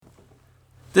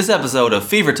This episode of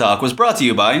Fever Talk was brought to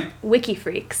you by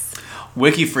WikiFreaks.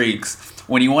 WikiFreaks,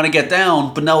 when you want to get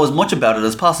down but know as much about it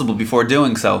as possible before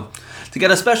doing so. To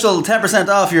get a special 10%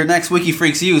 off your next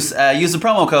WikiFreaks use the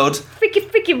promo code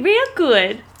Freaky real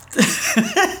good.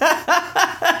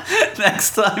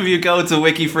 next time you go to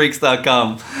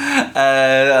wikifreaks.com.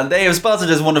 And they have sponsored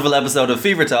this wonderful episode of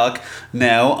Fever Talk.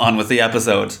 Now, on with the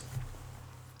episode.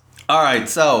 Alright,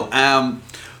 so,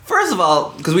 first of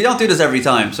all, because we don't do this every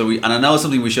time, and I know it's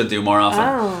something we should do more often.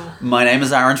 Oh. My name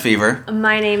is Aaron Fever.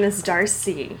 My name is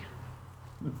Darcy.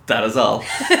 That is all.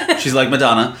 She's like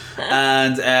Madonna.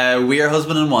 And we are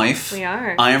husband and wife. We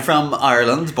are. I am from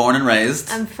Ireland, born and raised.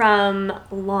 I'm from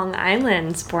Long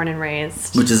Island, born and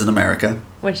raised. Which is in America.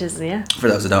 Which is, yeah. For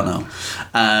those who don't know.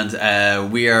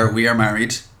 And we are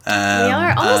married. We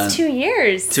are almost 2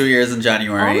 years. 2 years in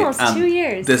January. Almost 2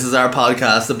 years. This is our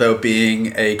podcast about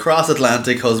being a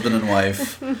cross-Atlantic husband and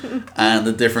wife and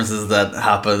the differences that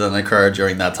happen and occur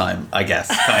during that time, I guess,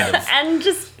 kind of. And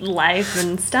just life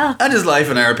and stuff. And just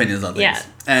life and our opinions on things.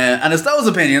 Yeah. And it's those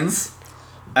opinions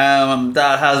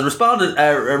that has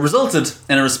resulted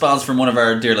in a response from one of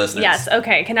our dear listeners. Yes,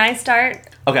 okay. Can I start?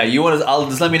 Okay, I'll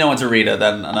just let me know when to read it,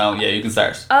 then you can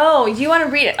start. Oh, you want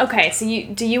to read it? Okay, so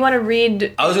do you want to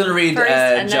read? I was going to read first,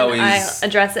 and Joey's. Then I'll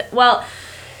address it. Well,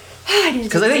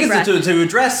 because I think it's to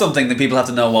address something that people have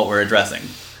to know what we're addressing.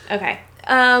 Okay.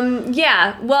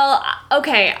 Yeah. Well.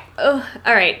 Okay. All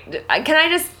right. Can I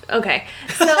just? Okay.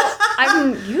 So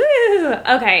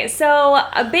Okay. So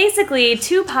basically,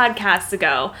 2 podcasts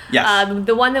ago. Yes.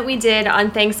 The one that we did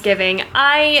on Thanksgiving,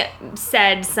 I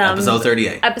said some. Episode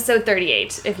 38. Episode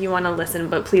 38. If you want to listen,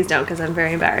 but please don't, because I'm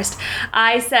very embarrassed.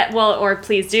 I said, or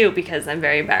please do, because I'm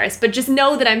very embarrassed. But just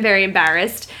know that I'm very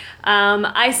embarrassed.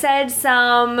 I said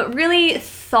some really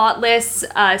thoughtless,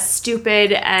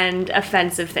 stupid, and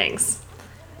offensive things.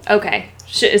 Okay.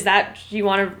 Is that, you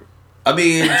want to... I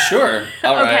mean, sure.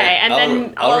 All right. Okay, and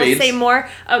then I'll read. say more?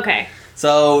 Okay.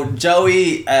 So,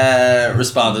 Joey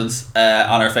responded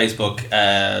on our Facebook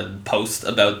post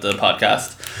about the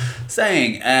podcast,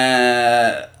 saying,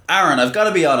 Aaron, I've got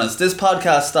to be honest, this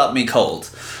podcast stopped me cold.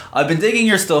 I've been digging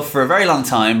your stuff for a very long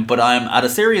time, but I'm at a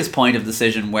serious point of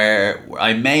decision where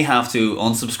I may have to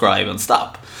unsubscribe and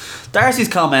stop. Darcy's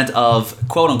comment of,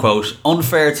 quote-unquote,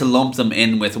 unfair to lump them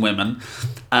in with women,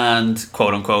 and,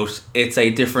 quote-unquote, it's a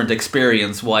different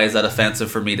experience, why is that offensive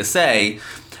for me to say,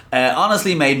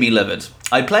 honestly made me livid.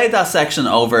 I played that section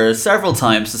over several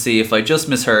times to see if I just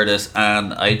misheard it,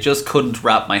 and I just couldn't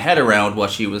wrap my head around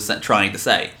what she was trying to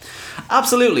say.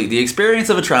 Absolutely, the experience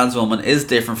of a trans woman is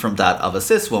different from that of a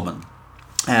cis woman.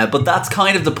 But that's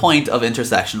kind of the point of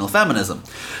intersectional feminism.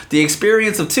 The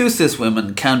experience of 2 cis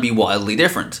women can be wildly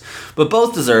different, but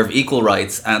both deserve equal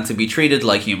rights and to be treated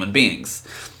like human beings.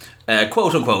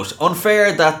 Quote unquote,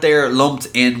 unfair that they're lumped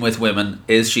in with women,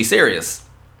 is she serious?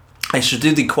 I should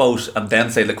do the quote and then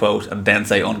say the quote and then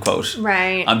say unquote.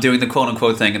 Right. I'm doing the quote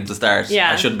unquote thing at the start.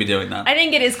 Yeah. I shouldn't be doing that. I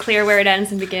think it is clear where it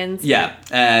ends and begins.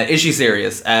 Yeah. Is she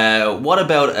serious? What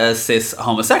about a cis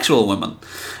homosexual woman?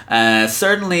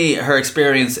 Certainly her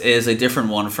experience is a different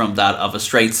one from that of a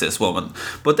straight cis woman,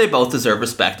 but they both deserve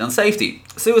respect and safety.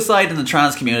 Suicide in the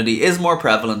trans community is more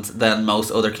prevalent than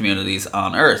most other communities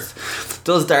on Earth.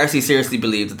 Does Darcy seriously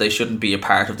believe that they shouldn't be a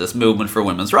part of this movement for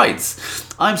women's rights?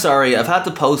 I'm sorry, I've had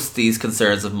to post these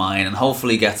concerns of mine and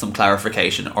hopefully get some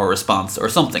clarification or response or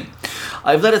something.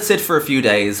 I've let it sit for a few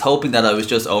days, hoping that I was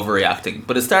just overreacting,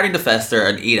 but it's starting to fester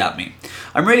and eat at me.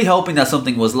 I'm really hoping that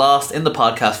something was lost in the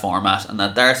podcast format and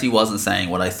that Darcy wasn't saying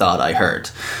what I thought I heard.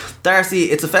 Darcy,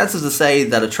 it's offensive to say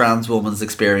that a trans woman's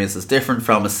experience is different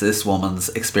from a cis woman's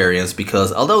experience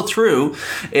because, although true,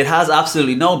 it has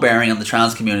absolutely no bearing on the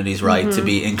trans community's right to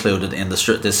be included in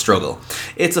this struggle.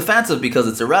 It's offensive because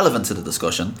it's irrelevant to the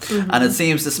discussion, and it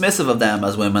seems dismissive of them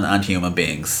as women and human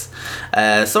beings.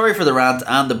 Sorry for the rant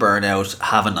and the burnout.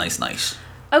 Have a nice night.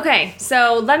 Okay,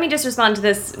 so let me just respond to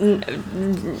this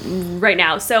right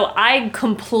now. So I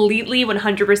completely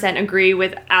 100% agree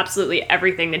with absolutely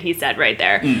everything that he said right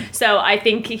there. So I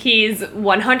think he's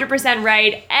 100%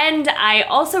 right, and I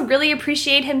also really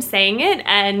appreciate him saying it,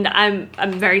 and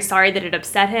I'm very sorry that it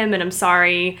upset him, and I'm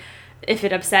sorry if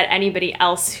it upset anybody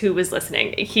else who was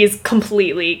listening. He's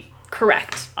completely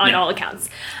correct on all accounts.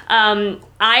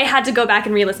 I had to go back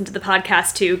and re-listen to the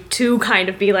podcast to kind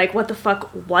of be like, what the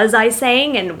fuck was I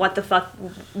saying, and what the fuck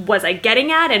was I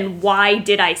getting at, and why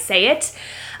did I say it?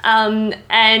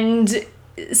 And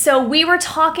so we were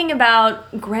talking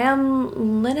about Graham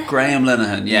Linehan. Graham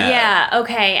Linehan, yeah. Yeah.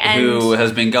 Okay. And who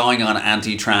has been going on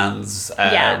anti-trans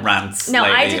rants? No,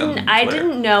 lately I on Twitter.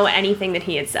 didn't know anything that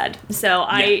he had said. So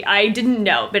I didn't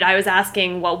know, but I was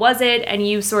asking what was it, and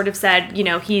you sort of said, you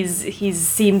know, he's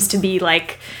seems to be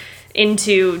like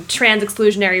into trans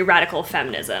exclusionary radical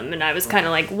feminism, and I was kind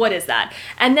of like, what is that?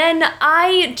 And then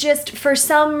I just, for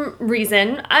some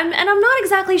reason, I'm not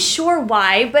exactly sure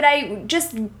why, but I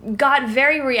just got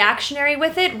very reactionary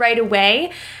with it right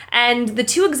away. And the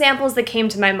two examples that came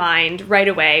to my mind right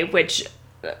away, which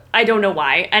I don't know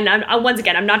why, and once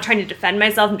again, I'm not trying to defend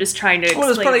myself. I'm just trying to explain.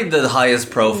 Well, it's probably the highest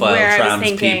profile where I was trans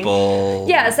thinking. people.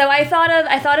 Yeah, so I thought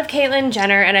of Caitlyn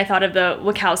Jenner, and I thought of the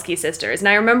Wachowski sisters, and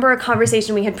I remember a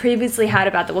conversation we had previously had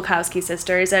about the Wachowski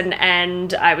sisters, and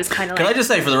I was kind of like, Can I just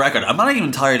say for the record, I'm not even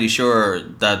entirely sure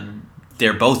that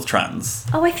they're both trans.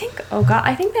 I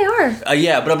think they are.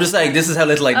 Yeah, but I'm just saying, this is how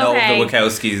little I know Okay. of the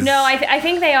Wachowskis. No, I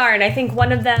think they are, and I think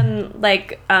one of them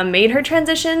made her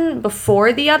transition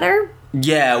before the other.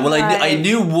 Yeah, well, I Right.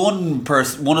 knew one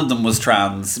of them was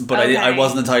trans, but I Okay.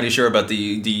 wasn't entirely sure about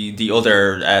the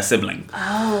other sibling.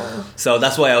 Oh. So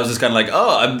that's why I was just kind of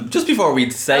like, just before we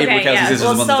say Wachowski sisters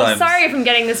Well, one so time. sorry if I'm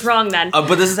getting this wrong then.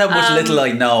 But this is how much little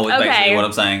I know. Is okay. basically what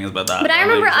I'm saying is about that. But I I'm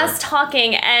remember not us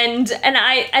talking, and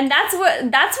that's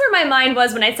where my mind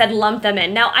was when I said lump them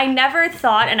in. Now, I never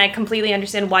thought, and I completely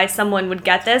understand why someone would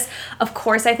get this. Of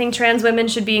course, I think trans women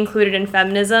should be included in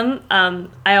feminism.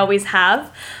 I always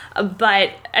have,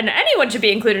 and anyone should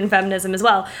be included in feminism as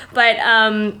well. But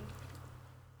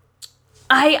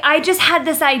I just had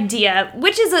this idea,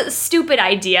 which is a stupid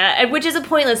idea, and which is a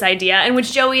pointless idea, and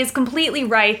which Joey is completely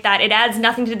right that it adds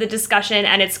nothing to the discussion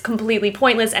and it's completely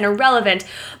pointless and irrelevant.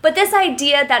 But this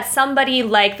idea that somebody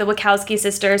like the Wachowski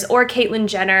sisters or Caitlyn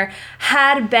Jenner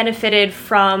had benefited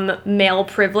from male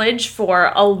privilege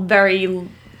for a very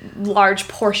large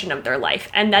portion of their life,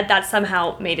 and that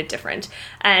somehow made it different.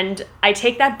 And I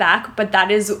take that back, but that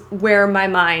is where my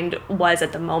mind was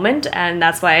at the moment, and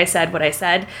that's why I said what I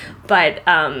said. But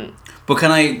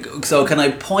can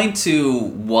I point to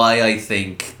why I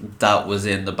think that was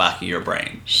in the back of your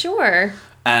brain? sure.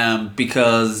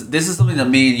 Because this is something that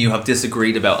me and you have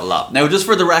disagreed about a lot. Now, just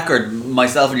for the record,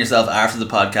 myself and yourself after the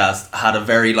podcast had a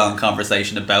very long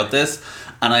conversation about this,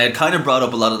 and I had kind of brought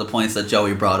up a lot of the points that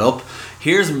Joey brought up.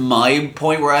 Here's my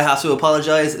point where I have to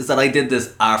apologize, is that I did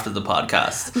this after the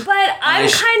podcast. But I'm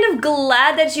kind of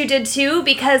glad that you did too,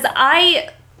 because I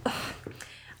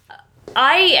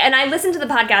listened to the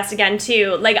podcast again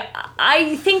too. Like,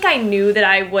 I think I knew that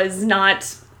I was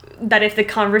not, that if the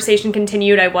conversation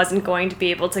continued, I wasn't going to be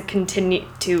able to continue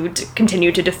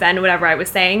to defend whatever I was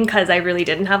saying, because I really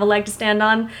didn't have a leg to stand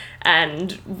on,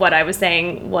 and what I was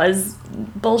saying was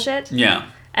bullshit. Yeah.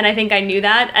 And I think I knew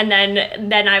that, and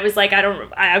then I was like, I don't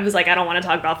want to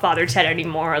talk about Father Ted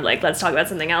anymore. Like, let's talk about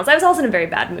something else. I was also in a very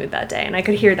bad mood that day, and I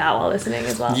could hear that while listening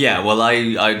as well. Yeah, well,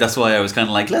 I that's why I was kind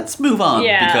of like, let's move on,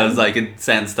 Yeah. because I could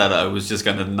sense that I was just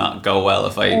going to not go well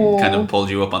if I kind of pulled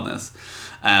you up on this.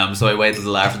 So I waited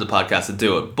till after the podcast to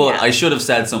do it. But Yeah. I should have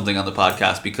said something on the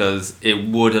podcast, because it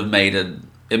would have made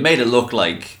it look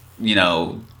like, you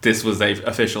know, this was a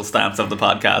official stance of the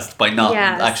podcast by not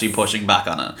Yes. actually pushing back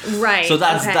on it. Right, So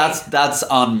that's okay. that's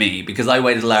on me, because I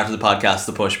waited till after the podcast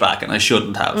to push back, and I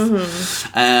shouldn't have.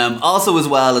 Also, as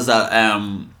well as that,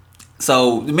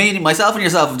 so myself and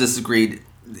yourself have disagreed.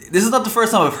 This is not the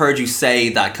first time I've heard you say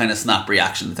that kind of snap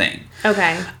reaction thing.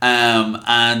 Okay.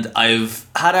 And I've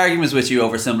had arguments with you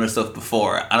over similar stuff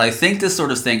before, and I think this sort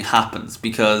of thing happens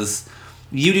because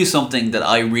you do something that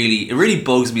it really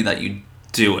bugs me that you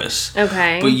do it.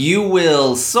 Okay. But you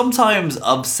will sometimes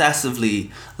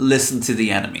obsessively listen to the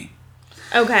enemy.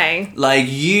 Okay. Like,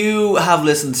 you have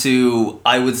listened to,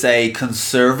 I would say,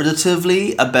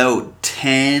 conservatively, about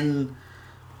 10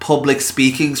 public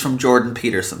speakings from Jordan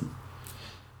Peterson.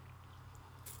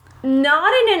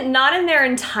 Not in their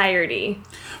entirety.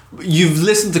 You've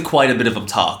listened to quite a bit of him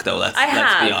talk, though. Let's I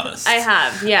have. be honest. I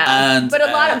have, yeah. And, but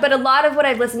a lot of what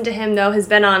I've listened to him though has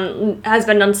been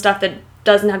on stuff that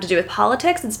doesn't have to do with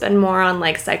politics. It's been more on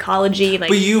like psychology. Like,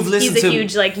 but you've listened he's a to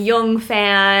huge like Jung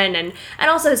fan, and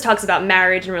also his talks about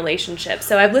marriage and relationships.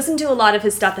 So I've listened to a lot of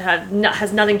his stuff that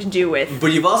has nothing to do with.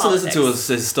 But you've also politics. listened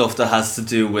to his stuff that has to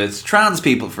do with trans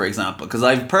people, for example. Because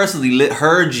I've personally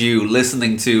heard you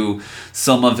listening to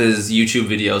some of his YouTube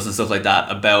videos and stuff like that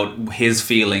about his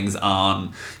feelings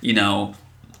on, you know,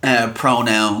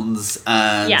 pronouns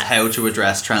and Yes. how to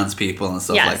address trans people and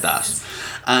stuff Yes. like that.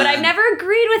 But I've never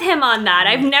agreed with him on that.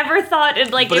 I've never thought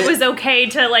it was okay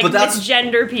to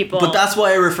misgender people. But that's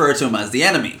why I refer to him as the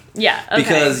enemy. Yeah, okay.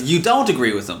 Because you don't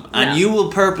agree with him. And you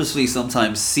will purposely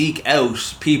sometimes seek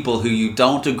out people who you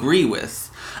don't agree with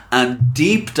and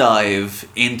deep dive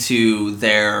into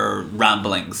their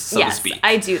ramblings, so to speak. Yes,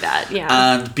 I do that, yeah.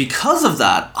 And because of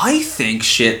that, I think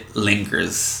shit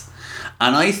lingers.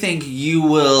 And I think you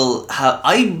will have...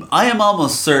 I am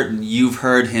almost certain you've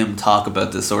heard him talk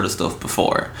about this sort of stuff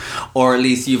before. Or at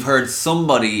least you've heard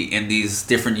somebody in these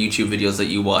different YouTube videos that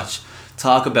you watch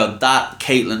talk about that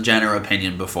Caitlyn Jenner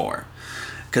opinion before.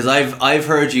 Because I've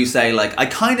heard you say, like, I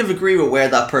kind of agree with where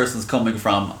that person's coming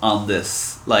from on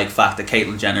this, like, fact that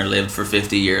Caitlyn Jenner lived for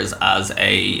 50 years as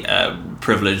a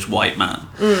privileged white man.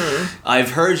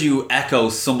 I've heard you echo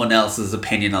someone else's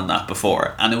opinion on that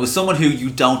before, and it was someone who you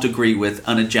don't agree with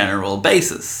on a general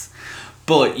basis.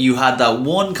 But you had that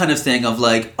one kind of thing of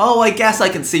like, oh, I guess I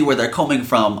can see where they're coming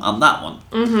from on that one.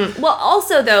 Mm-hmm. Well,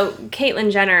 also, though,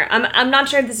 Caitlyn Jenner, I'm not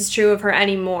sure if this is true of her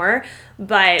anymore,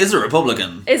 but... Is a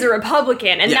Republican.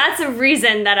 And that's a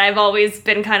reason that I've always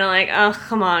been kind of like, oh,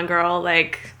 come on, girl,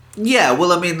 like... Yeah,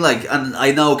 well, I mean, like, and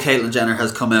I know Caitlyn Jenner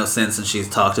has come out since and she's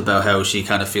talked about how she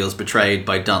kind of feels betrayed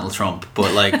by Donald Trump,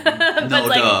 but, like, but,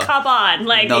 like, come on,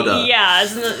 like, yeah,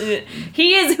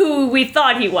 he is who we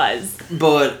thought he was.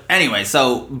 But anyway,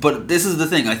 but this is the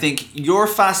thing, I think you're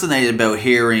fascinated about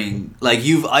hearing, like,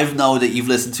 I've known that you've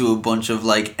listened to a bunch of,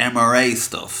 like, MRA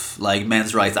stuff, like,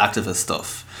 men's rights activist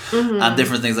stuff. Mm-hmm. And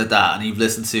different things like that, and you've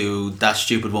listened to that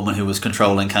stupid woman who was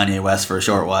controlling Kanye West for a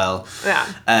short while. Yeah.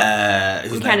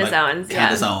 Candace Owens.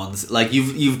 Candace Owens. Like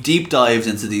you've deep dived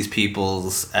into these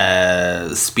people's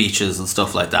speeches and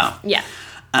stuff like that. Yeah.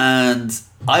 And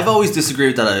I've always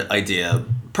disagreed with that idea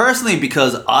personally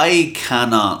because I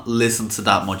cannot listen to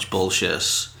that much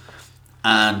bullshit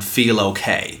and feel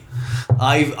okay.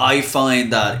 I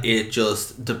find that it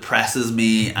just depresses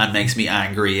me and makes me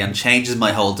angry and changes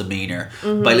my whole demeanor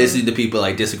by listening to people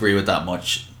I disagree with that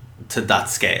much to that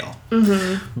scale.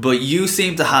 But you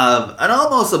seem to have an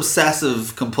almost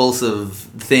obsessive compulsive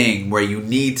thing where you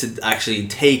need to actually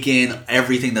take in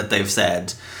everything that they've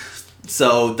said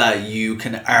so that you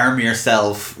can arm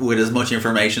yourself with as much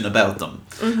information about them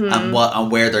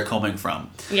and where they're coming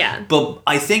from. Yeah. But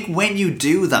I think when you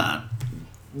do that,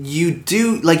 you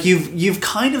do, like, you've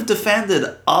kind of defended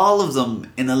all of them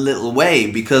in a little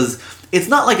way, because it's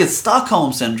not like it's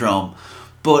Stockholm Syndrome,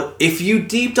 but if you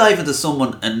deep dive into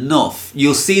someone enough,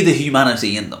 you'll see the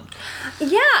humanity in them.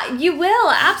 Yeah, you will,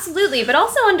 absolutely. But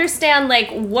also understand, like,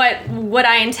 what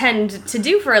I intend to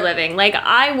do for a living. Like,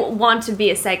 I want to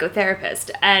be a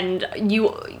psychotherapist, and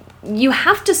you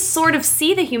have to sort of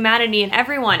see the humanity in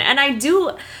everyone. And I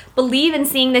do believe in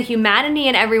seeing the humanity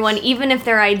in everyone, even if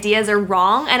their ideas are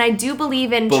wrong. And I do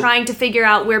believe in trying to figure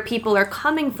out where people are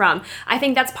coming from. I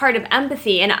think that's part of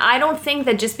empathy. And I don't think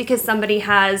that just because somebody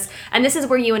has, and this is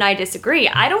where you and I disagree,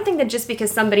 I don't think that just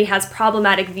because somebody has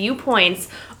problematic viewpoints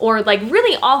or like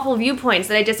really awful viewpoints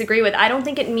that I disagree with, I don't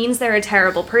think it means they're a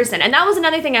terrible person. And that was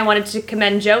another thing I wanted to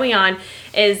commend Joey on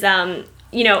is,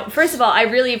 you know, first of all, I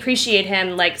really appreciate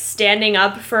him, like, standing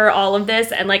up for all of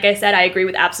this. And like I said, I agree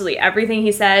with absolutely everything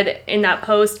he said in that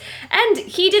post. And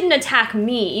he didn't attack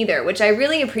me either, which I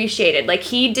really appreciated. Like,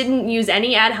 he didn't use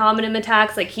any ad hominem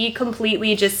attacks. Like, he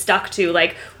completely just stuck to,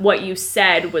 like, what you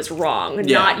said was wrong,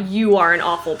 not you are an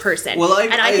awful person. Well,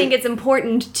 I think it's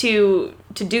important to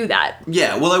do that.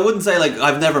 Yeah, well, I wouldn't say, like,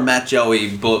 I've never met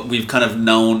Joey, but we've kind of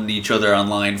known each other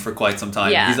online for quite some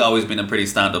time. Yeah. He's always been a pretty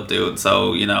stand-up dude,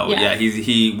 so, you know,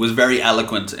 he was very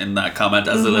eloquent in that comment,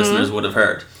 as the listeners would have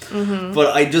heard.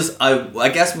 But I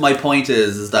guess my point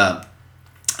is that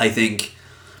I think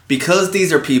because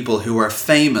these are people who are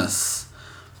famous,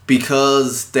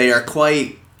 because they are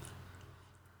quite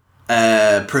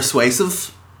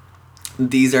persuasive.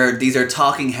 These are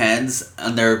talking heads,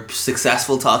 and they're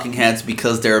successful talking heads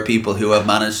because there are people who have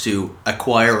managed to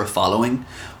acquire a following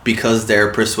because they're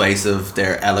persuasive,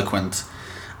 they're eloquent,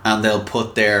 and they'll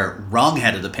put their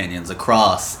wrong-headed opinions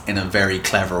across in a very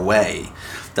clever way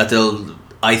that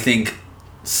I think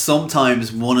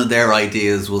sometimes one of their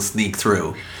ideas will sneak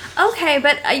through. Okay,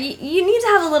 but you need to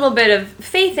have a little bit of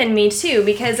faith in me too,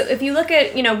 because if you look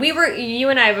at, you know, you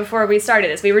and I, before we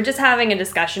started this, we were just having a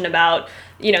discussion about,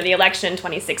 you know, the election in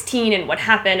 2016 and what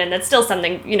happened, and that's still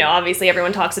something, you know, obviously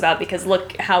everyone talks about because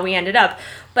look how we ended up.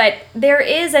 But there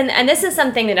is, and this is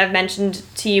something that I've mentioned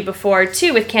to you before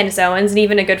too with Candace Owens, and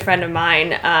even a good friend of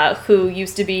mine who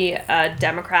used to be a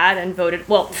Democrat and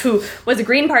who was a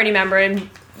Green Party member and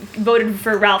voted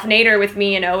for Ralph Nader with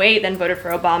me in 2008, then voted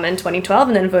for Obama in 2012,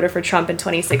 and then voted for Trump in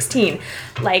 2016.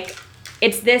 Like,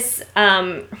 it's this...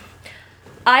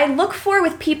 I look for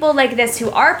with people like this who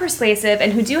are persuasive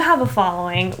and who do have a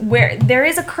following, where there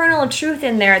is a kernel of truth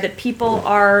in there that people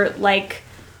are like,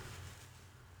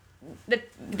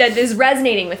 that is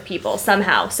resonating with people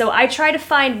somehow. So I try to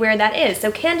find where that is.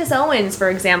 So Candace Owens, for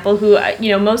example, who,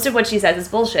 most of what she says is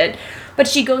bullshit, but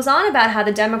she goes on about how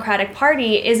the Democratic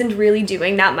Party isn't really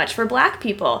doing that much for black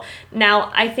people.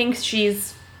 Now, I think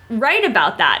she's right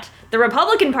about that. The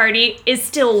Republican Party is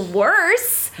still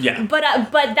worse. Yeah. But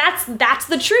that's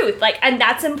the truth. Like, and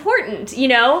that's important,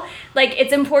 Like,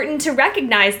 it's important to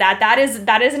recognize that. That is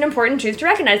an important truth to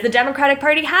recognize. The Democratic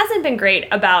Party hasn't been great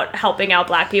about helping out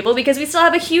black people because we still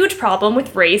have a huge problem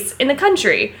with race in the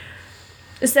country.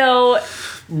 So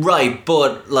right,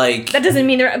 but like that doesn't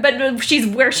mean but she's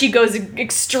where she goes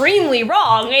extremely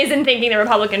wrong is in thinking the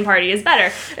Republican Party is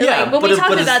better. Yeah, like, when we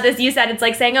talked about this, you said it's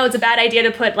like saying, oh, it's a bad idea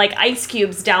to put like ice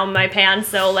cubes down my pants,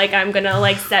 so like I'm gonna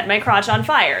like set my crotch on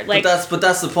fire. Like, but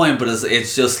that's the point. But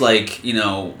it's just like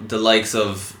the likes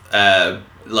of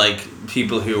like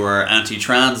people who are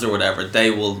anti-trans or whatever, they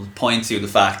will point to the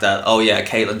fact that, oh yeah,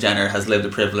 Caitlyn Jenner has lived a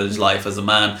privileged life as a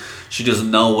man. She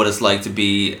doesn't know what it's like to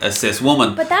be a cis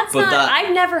woman. But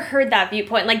I've never heard that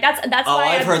viewpoint. Like that's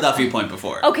why I've heard that viewpoint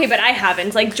before. Okay, but I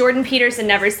haven't. Like Jordan Peterson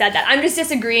never said that. I'm just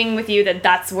disagreeing with you that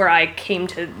that's where I came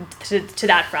to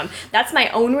that from. That's my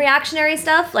own reactionary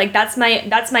stuff. Like that's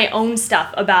my own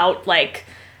stuff about like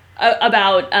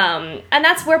and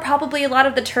that's where probably a lot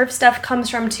of the TERF stuff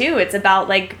comes from too. It's about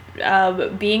like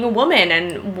being a woman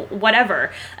and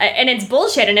whatever, and it's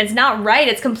bullshit and it's not right.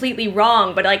 It's completely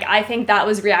wrong. But like I think that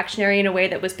was reactionary in a way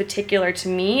that was particular to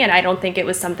me, and I don't think it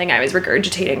was something I was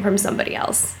regurgitating from somebody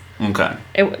else. Okay.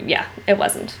 It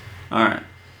wasn't. All right.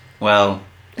 Well.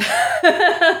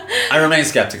 I remain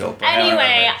skeptical.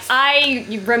 Anyway, I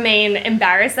remain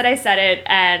embarrassed that I said it,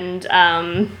 and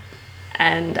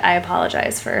I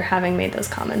apologize for having made those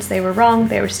comments. They were wrong,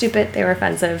 they were stupid, they were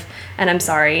offensive, and I'm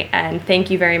sorry. And thank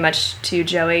you very much to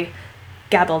Joey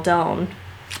Gabaldon.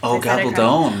 Oh,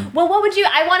 Gabaldon. Well, what would you...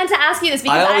 I wanted to ask you this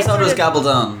because I always thought it was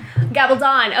Gabaldon.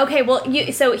 Gabaldon. Okay, well,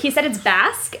 so he said it's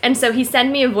Basque, and so he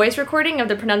sent me a voice recording of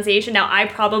the pronunciation. Now, I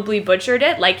probably butchered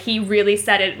it. Like, he really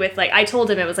said it with, like... I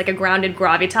told him it was, like, a grounded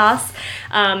gravitas,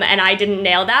 and I didn't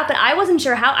nail that, but I wasn't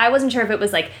sure how... I wasn't sure if it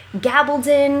was, like,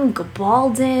 Gabaldon,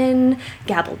 Gabaldon,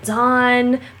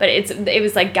 but it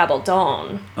was, like,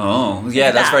 Gabaldon. Oh,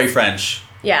 yeah, that's very French.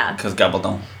 Yeah. Because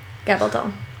Gabaldon.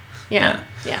 Gabaldon. Yeah.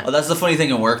 Well, that's the funny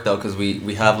thing in work, though, because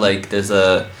we have, like, there's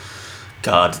a...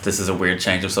 God, this is a weird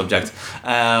change of subject.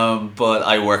 But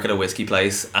I work at a whiskey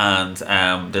place, and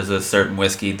there's a certain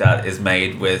whiskey that is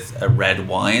made with a red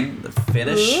wine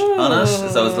finish on it.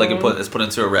 So it's like it's put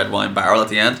into a red wine barrel at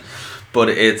the end. But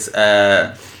it's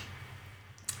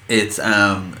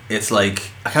like,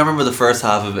 I can't remember the first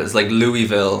half of it. It's like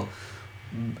Louisville,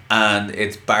 and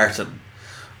it's Barton.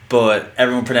 But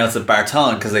everyone pronounces it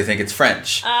Barton because they think it's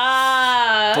French.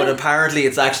 But apparently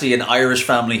it's actually an Irish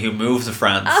family who moved to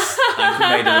France and who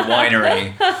made it a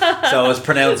winery. So it's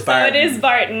pronounced Barton. So it is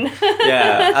Barton.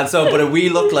 Yeah. And so, but we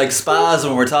look like spaz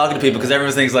when we're talking to people because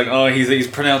everyone thinks like, oh, he's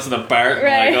pronouncing it Barton.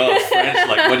 Right. Like, oh, French.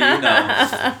 Like, what do you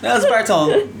know? No, it's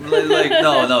Barton. Like,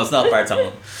 no, it's not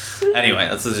Barton. Anyway,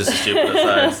 that's just a stupid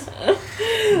aside.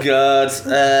 God.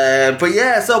 But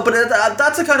yeah, so, but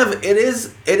that's a kind of, it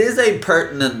is a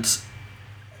pertinent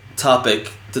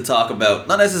topic to talk about.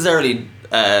 Not necessarily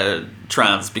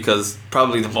trans, because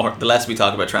probably the less we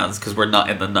talk about trans, because we're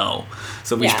not in the know.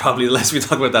 So we should probably, the less we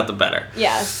talk about that, the better.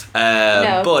 Yes.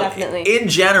 No, but definitely. In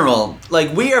general,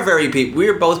 like we are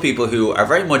both people who are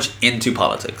very much into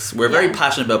politics. We're very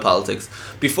passionate about politics.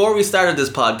 Before we started this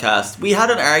podcast, we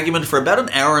had an argument for about an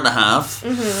hour and a half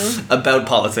about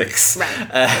politics. Right.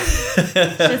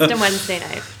 Just a Wednesday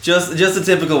night. Just a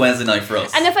typical Wednesday night for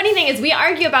us. And the funny thing is, we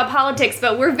argue about politics,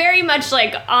 but we're very much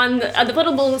like on the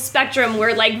political spectrum.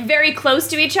 We're like very close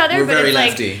to each other. We're but very it's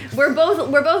lefty. Like we're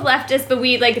both leftists, but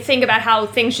we like think about how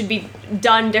things should be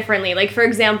done differently. Like for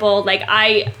example, like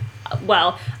I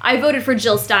voted for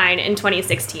Jill Stein in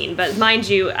 2016, but mind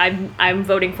you, I'm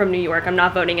voting from New York. I'm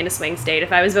not voting in a swing state.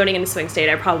 If I was voting in a swing state,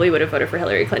 I probably would have voted for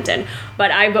Hillary Clinton.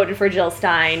 But I voted for Jill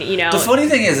Stein, you know. The funny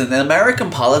thing is, in American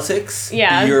politics,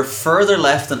 you're further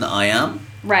left than I am.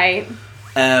 Right.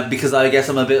 Because I guess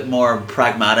I'm a bit more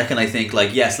pragmatic, and I think,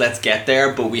 like, yes, let's get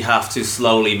there, but we have to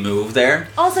slowly move there.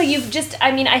 Also,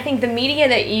 I think the media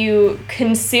that you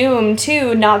consume,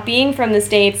 too, not being from the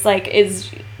States, like,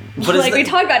 is... But like we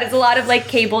talked about, it's a lot of like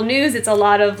cable news. It's a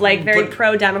lot of like very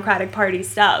pro-Democratic Party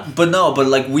stuff. But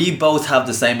like we both have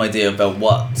the same idea about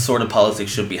what sort of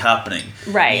politics should be happening.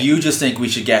 Right. You just think we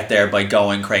should get there by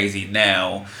going crazy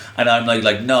now, and I'm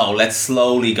like no, let's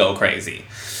slowly go crazy.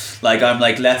 Like, I'm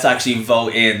like, let's actually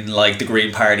vote in, like, the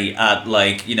Green Party at,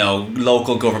 like, you know,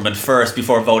 local government first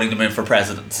before voting them in for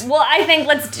president. Well, I think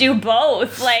let's do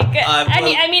both. Like, well, and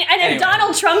if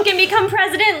Donald Trump can become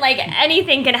president, like,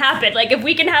 anything can happen. Like, if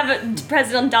we can have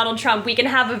President Donald Trump, we can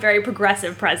have a very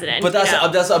progressive president. But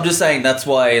I'm just saying, that's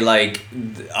why, like,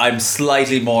 I'm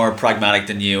slightly more pragmatic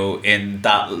than you in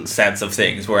that sense of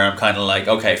things, where I'm kind of like,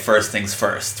 okay, first things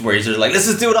first. Where you're just like, let's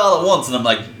just do it all at once, and I'm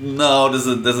like, no, there's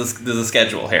a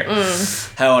schedule here.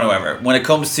 However, when it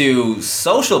comes to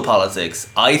social politics,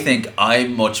 I think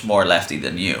I'm much more lefty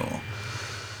than you.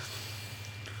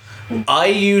 I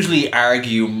usually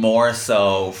argue more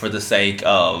so for the sake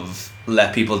of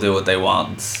let people do what they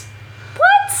want.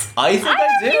 What? I think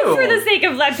I do. argue for the sake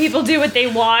of let people do what they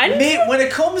want. When it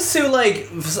comes to, like,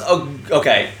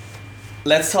 okay,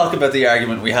 let's talk about the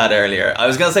argument we had earlier. I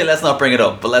was gonna say let's not bring it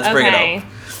up, but let's bring it up.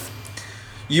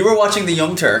 You were watching The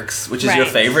Young Turks, which is your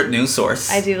favorite news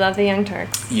source. I do love The Young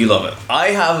Turks. You love it. I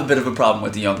have a bit of a problem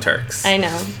with The Young Turks. I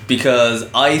know. Because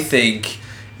I think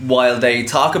while they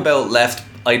talk about left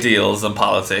ideals and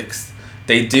politics,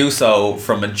 they do so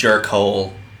from a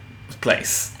jerkhole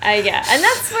place. Yeah, and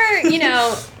that's where, you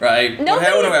know... right?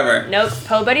 However. Nope,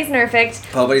 Po Buddy's perfect.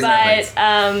 Po Buddy's perfect.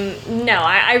 But, no,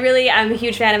 I really, I'm a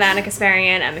huge fan of Anna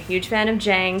Kasparian. I'm a huge fan of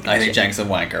Cenk. I think Cenk's a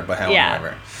wanker, but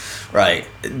however. Right.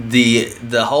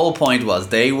 The whole point was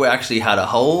they actually had a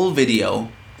whole video,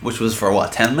 which was for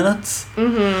what, 10 minutes?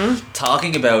 Mm-hmm.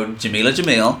 Talking about Jameela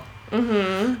Jamil.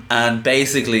 Mm-hmm. And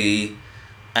basically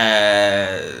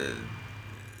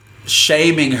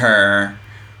shaming her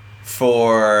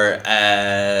for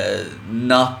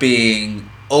not being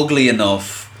ugly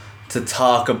enough to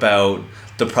talk about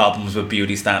the problems with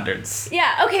beauty standards.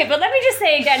 Yeah, okay, but let me just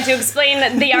say again to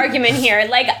explain the argument here.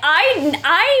 Like, I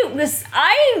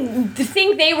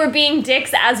think they were being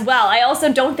dicks as well. I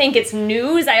also don't think it's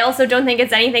news. I also don't think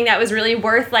it's anything that was really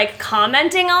worth, like,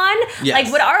 commenting on. Yes.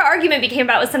 Like, what our argument became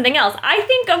about was something else. I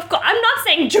think, I'm not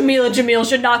saying Jameela Jamil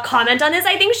should not comment on this.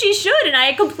 I think she should, and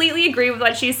I completely agree with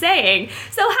what she's saying.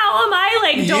 So how am I,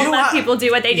 like, don't let people do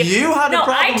what they do? You had a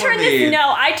problem with me.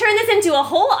 I turn this into a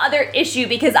whole other issue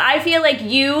because I feel like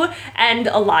you and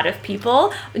a lot of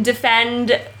people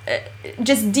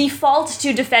just default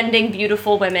to defending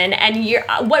beautiful women, and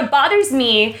what bothers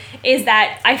me is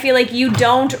that I feel like you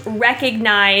don't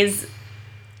recognize.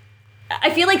 I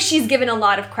feel like she's given a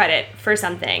lot of credit for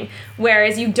something,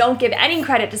 whereas you don't give any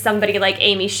credit to somebody like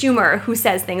Amy Schumer, who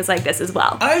says things like this as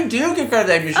well. I do give credit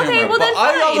to Amy Schumer, okay, well, but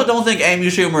I also don't think Amy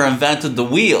Schumer invented the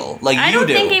wheel like you do. I don't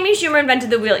think Amy Schumer invented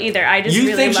the wheel either. I just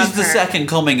really love her. You think she's the second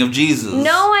coming of Jesus?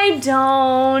 No, I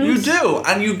don't. You do,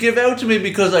 and you give out to me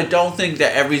because I don't think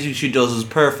that everything she does is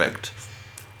perfect.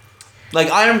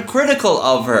 Like, I am critical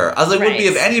of her, as I would be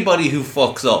of anybody who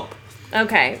fucks up.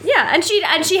 Okay, yeah, and she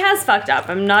has fucked up.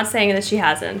 I'm not saying that she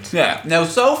hasn't. Yeah. Now,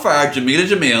 so far, Jameela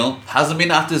Jamil hasn't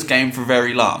been at this game for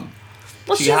very long.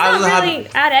 Well, she's not really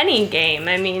at any game.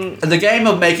 I mean... The game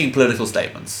of making political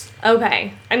statements.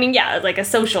 Okay. I mean, yeah, like a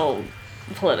social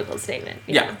political statement.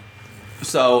 Yeah.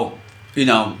 So, you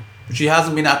know, she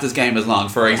hasn't been at this game as long.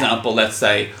 For example, let's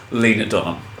say Lena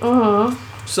Dunham.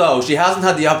 Mm-hmm. So, she hasn't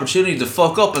had the opportunity to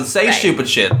fuck up and say stupid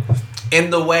shit in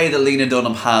the way that Lena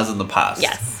Dunham has in the past.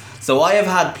 Yes. So I have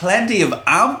had plenty of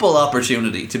ample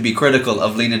opportunity to be critical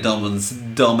of Lena Dunham's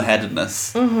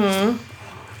dumbheadedness. Mm-hmm.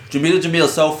 Jameela Jamil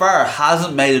so far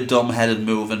hasn't made a dumbheaded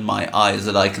move in my eyes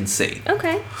that I can see.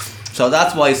 Okay. So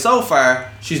that's why so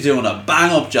far she's doing a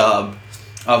bang-up job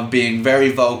of being very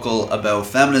vocal about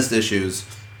feminist issues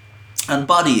and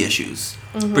body issues,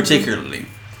 particularly.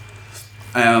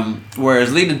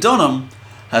 Whereas Lena Dunham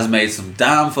has made some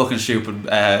damn fucking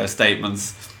stupid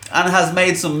statements and has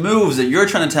made some moves that you're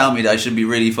trying to tell me that I should be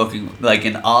really fucking, like,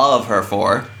 in awe of her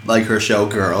for, like her show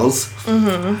Girls.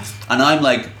 Mm-hmm. And I'm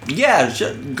like, yeah,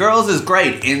 Girls is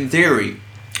great in theory,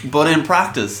 but in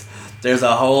practice, there's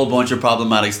a whole bunch of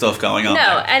problematic stuff going on.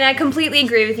 No, and I completely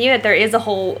agree with you that there is a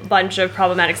whole bunch of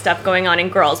problematic stuff going on in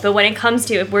Girls. But when it comes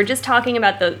to, if we're just talking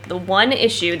about the one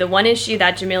issue that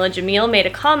Jameela Jamil made a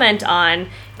comment on,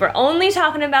 we're only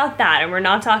talking about that, and we're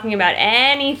not talking about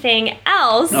anything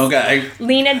else. Okay.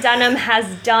 Lena Dunham has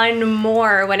done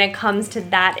more when it comes to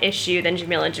that issue than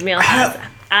Jameela Jamil has,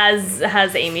 as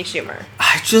has Amy Schumer.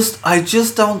 I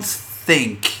just don't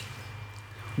think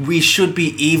we should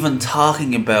be even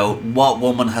talking about what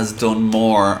woman has done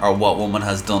more or what woman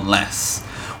has done less.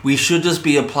 We should just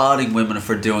be applauding women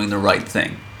for doing the right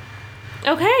thing.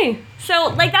 Okay.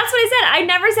 So, like, that's what I said. I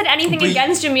never said anything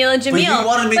against Jameela Jamil. But you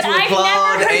wanted me to I've applaud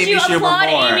never heard Amy you Schumer applaud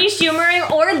more. Amy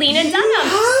Schumer or Lena Dunham.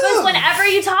 Because whenever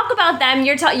you talk about them,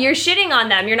 you're shitting on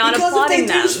them. You're not applauding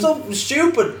them. Because if they do something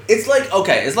stupid, it's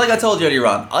like I told you earlier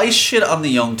on, I shit on the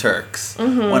Young Turks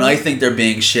when I think they're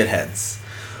being shitheads.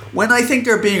 When I think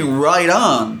they're being right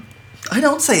on, I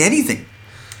don't say anything.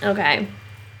 Okay.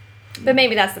 But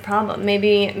maybe that's the problem.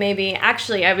 Maybe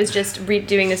actually I was just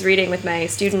doing this reading with my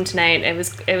student tonight.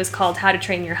 It was called How to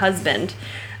Train Your Husband.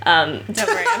 Don't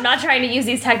worry, I'm not trying to use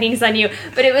these techniques on you,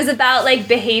 but it was about like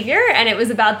behavior, and it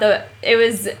was about it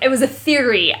was a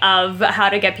theory of how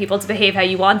to get people to behave how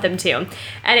you want them to,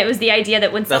 and it was the idea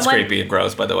that when that's creepy and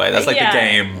gross, by the way. That's like the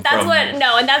game.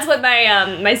 That's what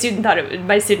my student thought.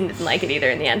 My student didn't like it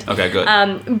either in the end. Okay, good.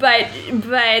 But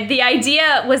the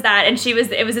idea was that, and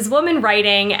it was this woman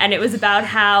writing, and it was about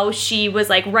how she was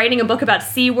like writing a book about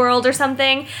SeaWorld or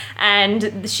something,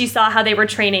 and she saw how they were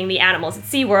training the animals at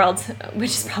SeaWorld, which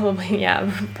is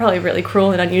probably really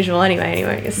cruel and unusual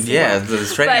anyway. Yeah, the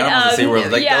training animals at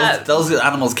SeaWorld. Like, those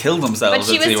animals kill themselves. But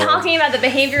she was talking about the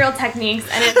behavioral techniques,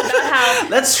 and it's about how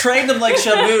let's train them like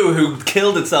Shamu, who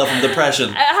killed itself from depression.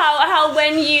 How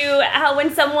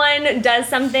when someone does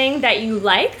something that you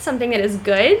like, something that is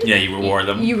good, you reward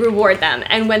them. You reward them,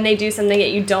 and when they do something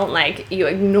that you don't like, you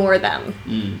ignore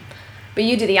them. But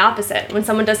you do the opposite. When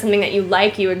someone does something that you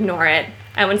like, you ignore it,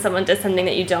 and when someone does something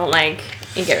that you don't like,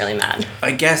 you get really mad.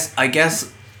 I guess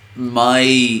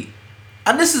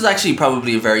and this is actually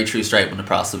probably a very true statement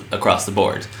across the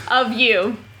board. Of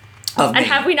you. Of me. And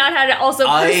have we not had also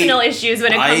personal issues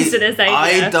when it comes to this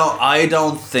idea? I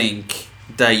don't think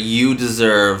that you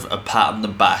deserve a pat on the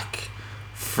back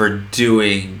for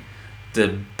doing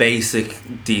the basic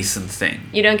decent thing.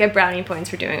 You don't get brownie points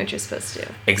for doing what you're supposed to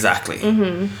do. Exactly.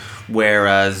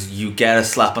 Whereas you get a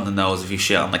slap on the nose if you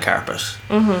shit on the carpet.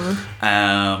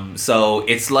 So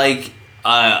it's like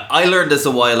I learned this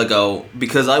a while ago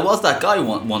because I was that guy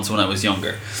once when I was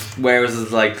younger. Whereas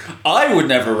it's like, I would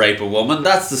never rape a woman.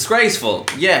 That's disgraceful.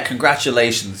 Yeah,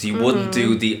 congratulations. You wouldn't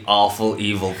do the awful,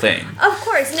 evil thing. Of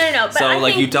course, no. But so I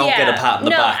think, you don't get a pat on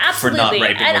the back for not raping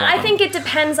a woman. And I think it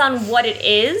depends on what it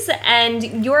is,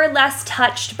 and you're less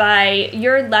touched by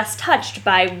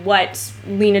what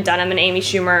Lena Dunham and Amy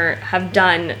Schumer have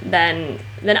done than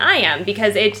I am,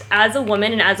 because it's as a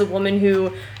woman and as a woman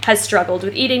who has struggled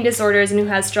with eating disorders and who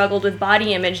has struggled with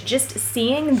body image, just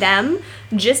seeing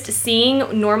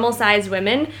normal-sized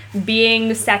women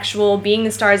being sexual, being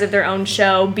the stars of their own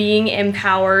show, being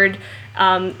empowered,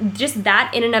 just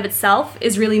that in and of itself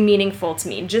is really meaningful to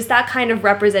me. Just that kind of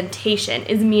representation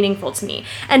is meaningful to me.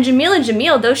 And Jameela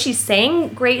Jamil, though she's saying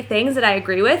great things that I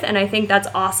agree with, and I think that's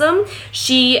awesome,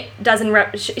 she's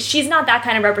not that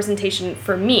kind of representation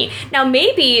for me. Now,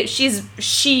 maybe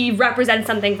she represents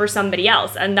something for somebody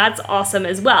else, and that's awesome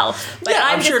as well. But yeah,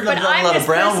 I'm sure there's a lot of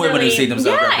brown women who see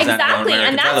themselves represented on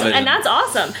American television. And that's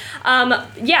awesome.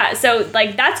 So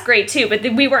like that's great too. But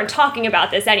we weren't talking about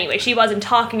this anyway. She wasn't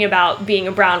talking about being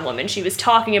a brown woman. She was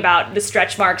talking about the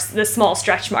stretch marks, the small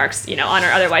stretch marks, on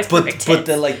her otherwise perfect tits.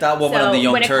 But that woman in the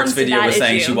Young Turks video was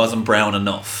saying she wasn't brown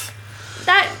enough.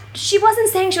 That she wasn't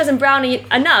saying she wasn't brown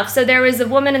enough. So there was a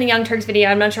woman in the Young Turks video,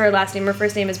 I'm not sure her last name, her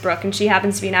first name is Brooke, and she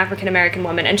happens to be an African-American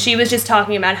woman, and she was just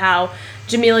talking about how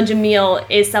Jameela Jamil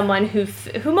is someone who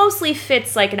mostly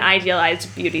fits like an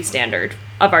idealized beauty standard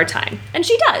of our time. And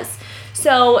she does.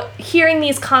 So hearing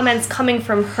these comments coming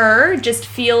from her just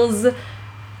feels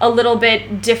a little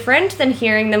bit different than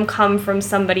hearing them come from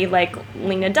somebody like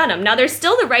Lena Dunham. Now, there's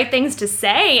still the right things to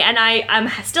say, and I'm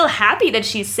still happy that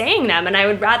she's saying them, and I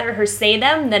would rather her say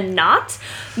them than not,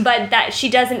 but that she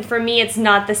doesn't, for me, it's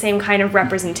not the same kind of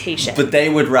representation. But they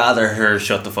would rather her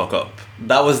shut the fuck up.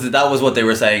 That was what they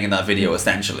were saying in that video,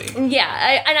 essentially.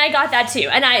 Yeah, and I got that too.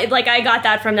 And I got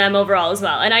that from them overall as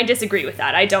well. And I disagree with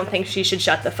that. I don't think she should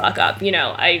shut the fuck up.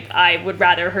 I would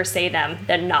rather her say them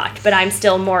than not. But I'm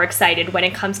still more excited when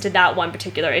it comes to that one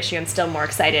particular issue. I'm still more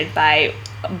excited by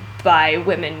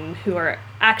women who are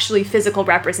actually physical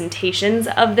representations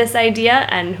of this idea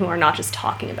and who are not just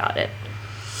talking about it.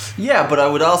 Yeah, but I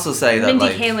would also say that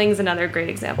Mindy Kaling's another great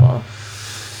example.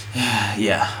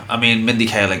 Yeah, I mean, Mindy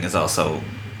Kaling is also,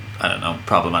 I don't know,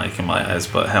 problematic in my eyes,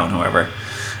 but however.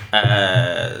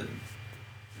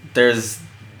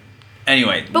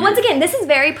 Anyway. But once again, this is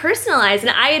very personalized,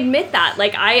 and I admit that.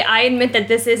 Like, I admit that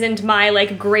this isn't my,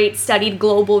 like, great studied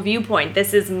global viewpoint.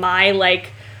 This is my,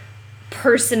 like,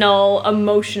 personal,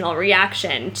 emotional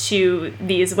reaction to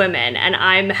these women, and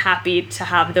I'm happy to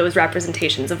have those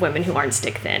representations of women who aren't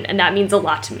stick thin, and that means a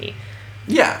lot to me.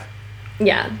 Yeah.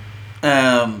 Yeah.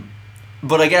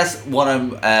 But I guess what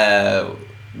I'm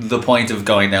the point of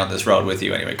going down this road with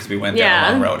you anyway, because we went down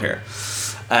a long road here,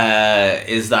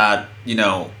 is that, you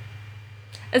know,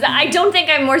 I don't think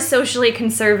I'm more socially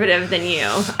conservative than you.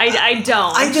 I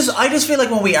don't. I just feel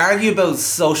like when we argue about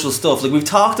social stuff, like we've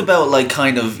talked about like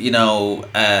kind of, you know,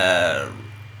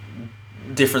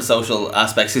 different social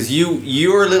aspects, because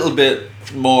you're a little bit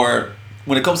more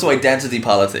when it comes to identity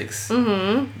politics.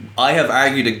 Mm-hmm. I have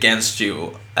argued against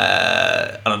you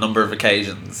on a number of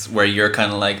occasions where you're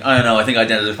kind of like, I don't know, I think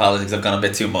identity politics have gone a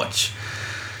bit too much.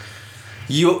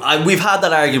 We've had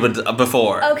that argument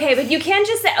before. Okay, but you can't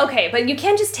just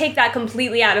take that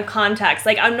completely out of context.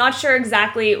 Like, I'm not sure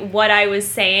exactly what I was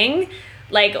saying.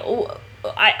 Like,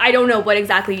 I don't know what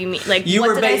exactly you mean. Like,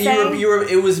 what did I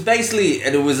say? It was basically,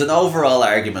 and it was an overall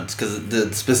argument, because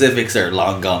the specifics are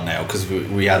long gone now, because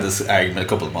we had this argument a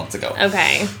couple of months ago.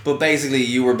 Okay. But basically,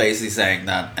 you were basically saying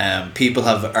that people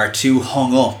are too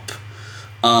hung up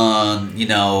on, you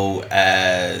know,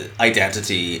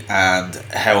 identity and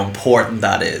how important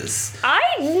that is. I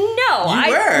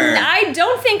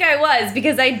don't think I was,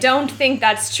 because I don't think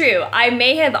that's true. I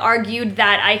may have argued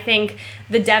that I think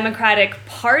the Democratic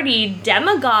Party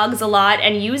demagogues a lot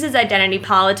and uses identity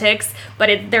politics,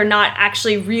 but they're not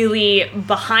actually really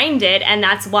behind it, and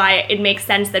that's why it makes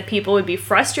sense that people would be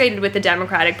frustrated with the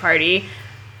Democratic Party.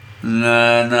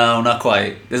 No, not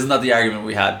quite. This is not the argument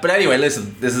we had. But anyway,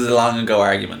 listen, this is a long ago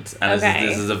argument, and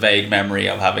this is a vague memory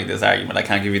of having this argument. I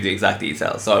can't give you the exact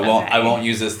details, so I won't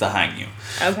use this to hang you.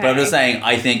 Okay. But I'm just saying,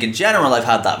 I think in general I've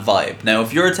had that vibe. Now,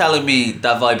 if you're telling me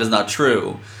that vibe is not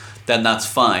true, then that's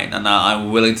fine, and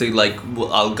I'm willing to, like,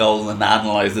 I'll go and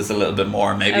analyze this a little bit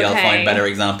more. Maybe I'll find better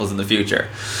examples in the future.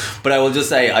 But I will just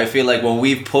say, I feel like when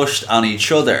we've pushed on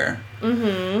each other,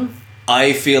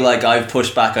 I feel like I've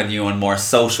pushed back on you on more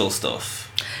social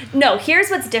stuff. No, here's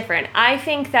what's different. I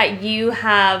think that you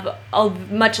have a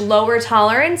much lower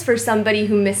tolerance for somebody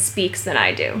who misspeaks than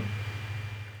I do.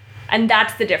 And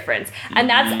that's the difference.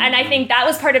 And I think that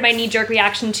was part of my knee-jerk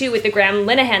reaction too with the Graham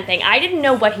Linehan thing. I didn't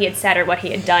know what he had said or what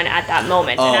he had done at that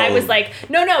moment. And I was like,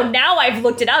 no, now I've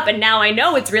looked it up and now I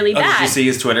know it's really bad. Did you see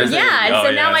his Twitter thing? Yeah, and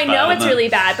so now I know it's really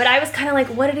bad. But I was kind of like,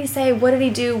 what did he say? What did he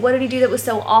do? What did he do that was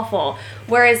so awful?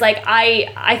 Whereas, like,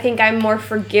 I think I'm more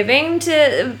forgiving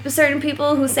to certain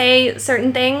people who say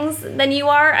certain things than you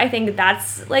are. I think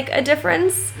that's, like, a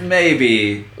difference.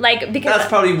 Maybe. Like, because... That's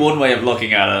probably one way of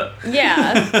looking at it.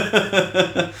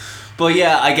 Yeah. But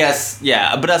yeah, I guess,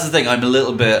 yeah. But that's the thing, I'm a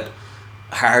little bit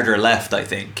harder left, I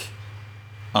think.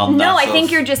 No, I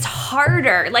think you're just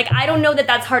harder. Like, I don't know that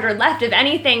that's harder left. If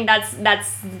anything,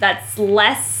 that's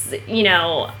less, you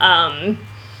know,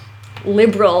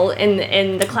 liberal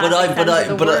in the classic sense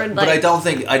of the word. But I don't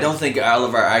think all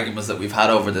of our arguments that we've had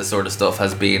over this sort of stuff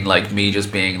has been like me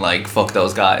just being like, fuck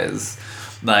those guys.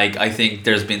 Like, I think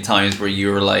there's been times where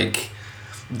you were like,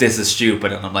 this is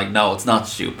stupid, and I'm like, no, it's not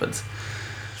stupid.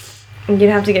 You'd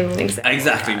have to give me an example.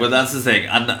 Exactly, but that's the thing.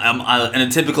 And in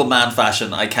a typical man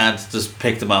fashion, I can't just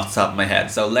pick them off the top of my head.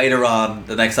 So later on,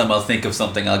 the next time I'll think of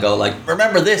something, I'll go like,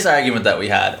 remember this argument that we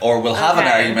had? Or we'll have an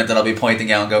argument that I'll be pointing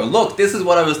out and go, look, this is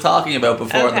what I was talking about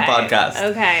before in the podcast.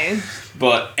 Okay.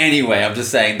 But anyway, I'm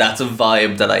just saying that's a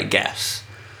vibe that I get.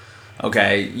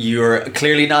 Okay, you're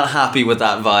clearly not happy with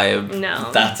that vibe.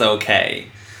 No. That's okay.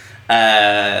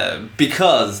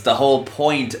 Because the whole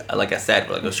point, like I said,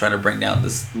 I was trying to bring down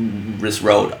this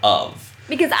road of,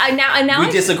 because now we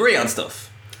disagree on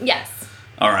stuff. Yes.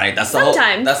 All right. That's the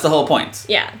Sometimes. That's the whole point.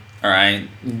 Yeah. All right.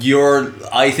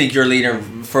 I think you're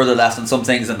leaning further left on some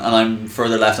things, and I'm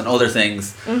further left on other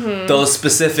things. Mm-hmm. Those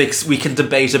specifics we can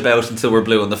debate about until we're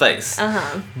blue in the face.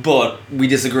 But we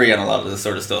disagree on a lot of this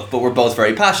sort of stuff. But we're both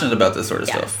very passionate about this sort of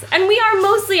stuff. And we are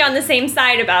mostly on the same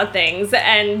side about things,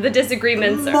 and the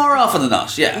disagreements are... More often than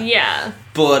not, yeah. Yeah.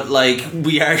 But, like,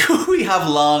 we have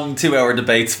long 2-hour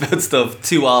debates about stuff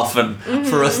too often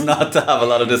for us not to have a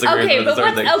lot of disagreement on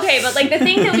certain things. Okay, but, like, the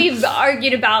thing that we've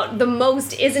argued about the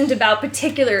most isn't about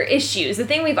particular issues. The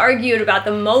thing we've argued about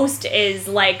the most is,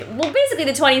 like, well, basically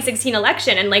the 2016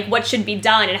 election and, like, what should be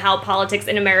done and how politics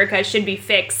in America should be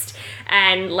fixed.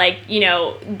 And, like, you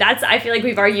know, I feel like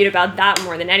we've argued about that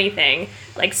more than anything.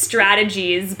 Like,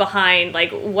 strategies behind,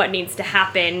 like, what needs to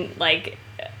happen, like...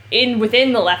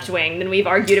 within the left wing than we've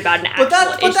argued about an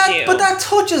actual issue. But that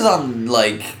touches on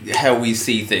like how we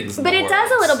see things. But it does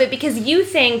a little bit because you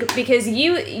think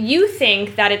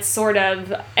that it's sort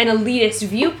of an elitist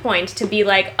viewpoint to be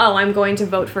like, oh, I'm going to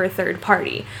vote for a third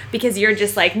party because you're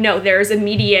just like, no, there's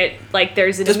immediate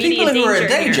There's people who are in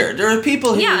danger. Here. There are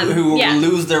people who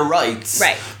lose their rights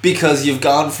right. because you've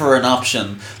gone for an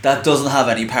option that doesn't have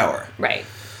any power. Right.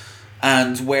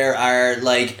 and where are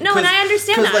like No, and I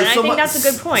understand that, and I think that's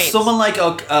a good point. Someone like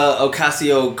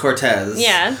Ocasio-Cortez,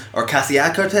 or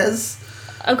Ocasio-Cortez.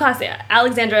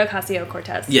 Alexandra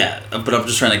Ocasio-Cortez. Yeah, but I'm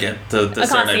just trying to get the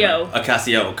surname.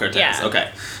 Ocasio-Cortez. Yeah.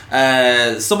 Okay.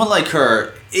 Someone like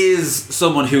her is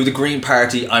someone who the Green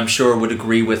Party, I'm sure, would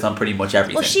agree with on pretty much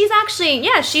everything. Well, she's actually,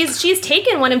 she's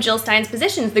taken one of Jill Stein's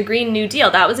positions, the Green New Deal.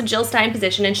 That was a Jill Stein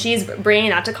position, and she's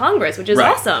bringing that to Congress, which is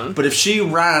awesome. But if she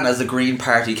ran as a Green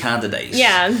Party candidate,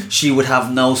 she would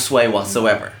have no sway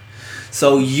whatsoever.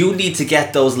 So you need to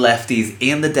get those lefties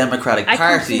in the Democratic Party.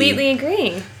 I completely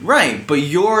agree. Right, but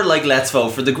you're like, let's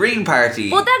vote for the Green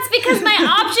Party. Well, that's because my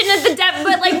option in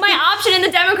the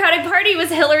Democratic Party was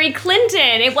Hillary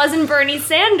Clinton. It wasn't Bernie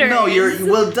Sanders. No,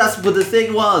 but the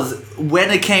thing was, when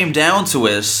it came down to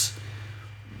it,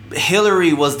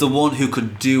 Hillary was the one who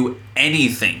could do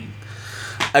anything.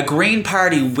 A Green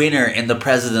Party winner in the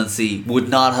presidency would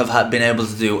not have been able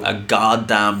to do a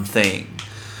goddamn thing.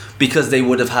 Because they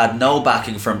would have had no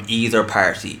backing from either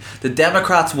party. The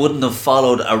Democrats wouldn't have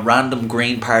followed a random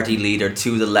Green Party leader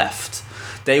to the left.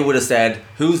 They would have said,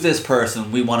 who's this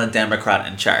person? We want a Democrat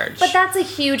in charge. But that's a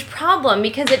huge problem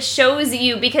because it shows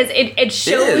you,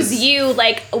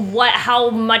 like how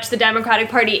much the Democratic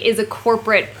Party is a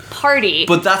corporate party.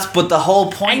 But the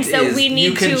whole point and so is we need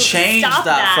you can to change stop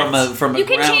that from a you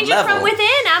can ground change level. it from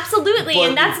within, absolutely.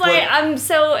 And that's why I'm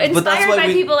so inspired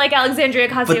by people like Alexandria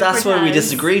Ocasio-Cortez. But that's why we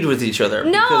disagreed with each other.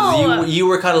 No. Because you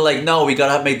were kind of like, no, we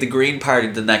gotta make the Green Party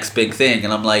the next big thing.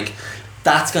 And I'm like,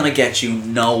 that's gonna get you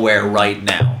nowhere right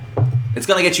now. It's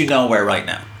gonna get you nowhere right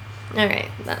now.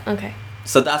 Alright, okay.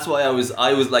 So that's why I was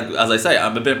like, as I say,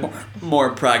 I'm a bit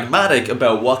more pragmatic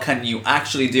about what can you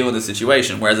actually do in the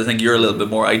situation, whereas I think you're a little bit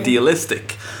more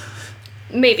idealistic.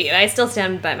 Maybe. I still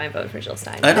stand by my vote for Jill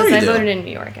Stein. I know you do. Because I voted in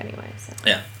New York anyway. So.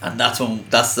 Yeah, and that's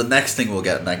the next thing we'll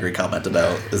get an angry comment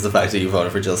about is the fact that you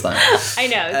voted for Jill Stein. I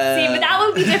know. See, but that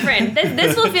will be different.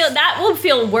 This will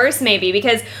feel worse maybe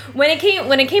because when it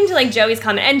came to like Joey's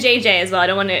comment and JJ as well. I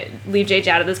don't want to leave JJ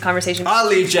out of this conversation. I'll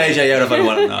leave JJ out if I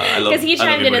want to know. Because he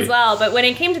chimed in as well. But when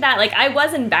it came to that, like I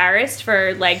was embarrassed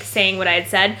for like saying what I had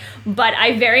said, but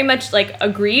I very much like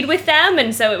agreed with them,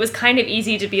 and so it was kind of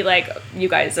easy to be like, you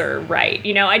guys are right.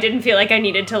 You know, I didn't feel like I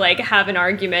needed to like have an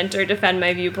argument or defend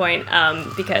my viewpoint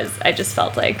because I just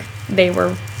felt like they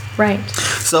were right.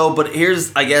 So, but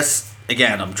here's, I guess,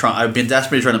 again, I've been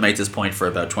desperately trying to make this point for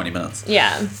about 20 minutes.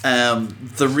 Yeah.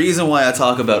 The reason why I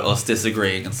talk about us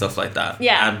disagreeing and stuff like that,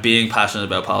 and being passionate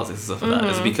about politics and stuff like that,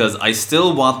 is because I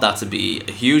still want that to be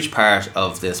a huge part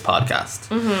of this podcast.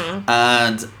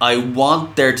 And I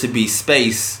want there to be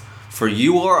space for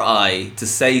you or I to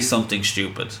say something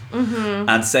stupid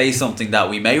and say something that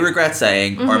we may regret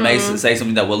saying or may say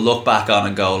something that we'll look back on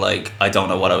and go like, I don't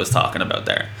know what I was talking about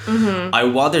there. I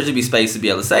want there to be space to be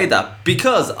able to say that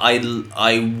because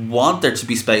I want there to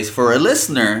be space for a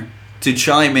listener to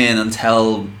chime in and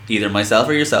tell either myself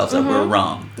or yourself that we're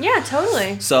wrong. Yeah,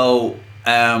 totally. So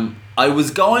I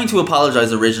was going to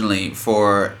apologize originally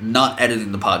for not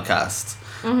editing the podcast.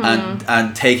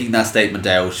 And taking that statement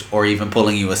out or even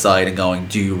pulling you aside and going,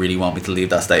 do you really want me to leave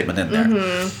that statement in there?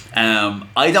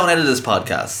 I don't edit this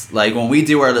podcast. Like when we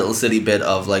do our little silly bit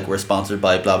of like we're sponsored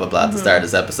by blah blah blah at the start of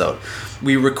this episode,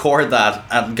 we record that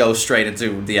and go straight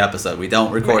into the episode. We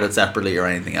don't record it separately or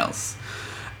anything else.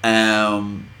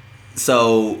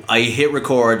 So I hit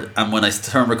record, and when I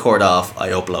turn record off, I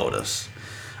upload it.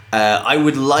 I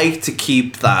would like to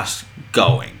keep that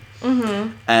going.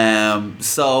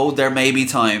 So there may be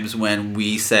times when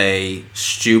we say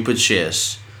stupid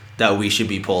shit that we should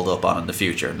be pulled up on in the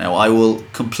future. Now I will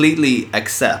completely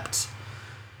accept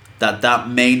that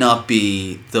may not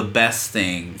be the best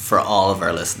thing for all of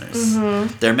our listeners.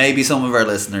 There may be some of our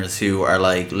listeners who are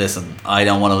like, listen, I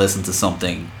don't want to listen to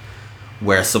something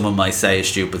where someone might say a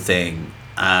stupid thing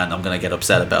and I'm going to get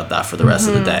upset about that for the rest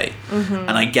of the day.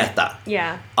 And I get that.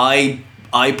 Yeah.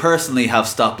 I personally have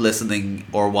stopped listening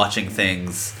or watching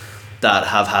things that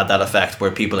have had that effect where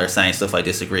people are saying stuff I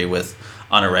disagree with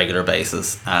on a regular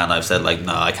basis, and I've said like,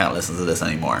 no, I can't listen to this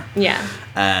anymore. Yeah.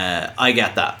 I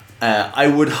get that. I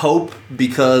would hope,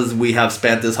 because we have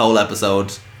spent this whole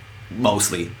episode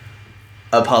mostly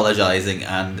apologizing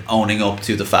and owning up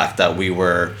to the fact that we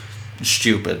were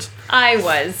stupid. I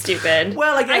was stupid.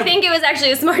 Well, again, I think it was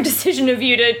actually a smart decision of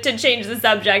you to change the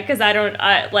subject because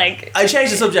I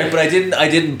changed the subject, but I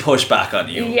didn't push back on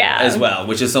you as well,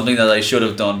 which is something that I should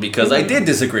have done because I did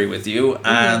disagree with you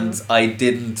and I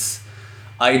didn't.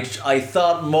 I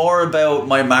thought more about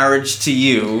my marriage to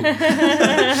you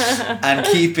and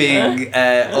keeping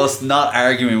us not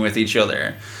arguing with each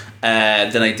other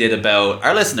than I did about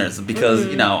our listeners because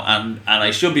you know, and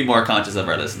I should be more conscious of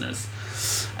our listeners.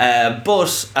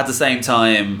 But at the same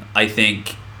time, I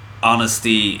think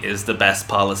honesty is the best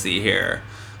policy here.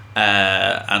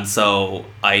 And so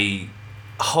I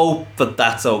hope that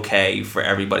that's okay for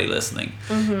everybody listening.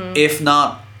 If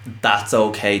not, that's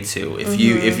okay too. If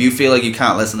you feel like you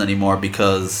can't listen anymore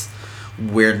because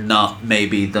we're not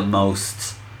maybe the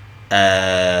most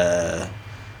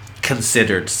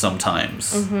considered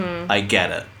sometimes, I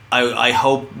get it. I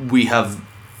hope we have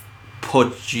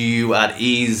put you at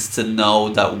ease to know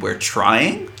that we're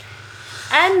trying,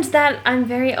 and that I'm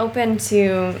very open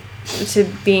to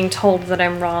being told that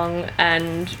I'm wrong,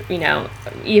 and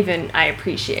even I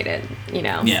appreciate it.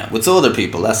 Yeah, with other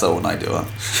people, less so when I do it.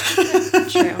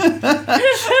 True.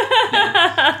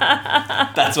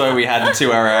 That's why we had a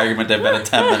 2-hour argument about a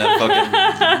 10-minute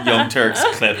fucking Young Turks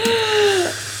clip.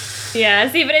 Yeah,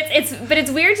 see, but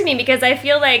it's weird to me because I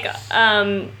feel like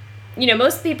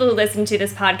most people who listen to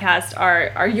this podcast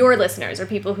are your listeners, or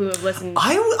people who have listened.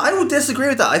 I would disagree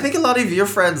with that. I think a lot of your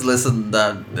friends listen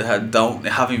that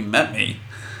haven't even met me.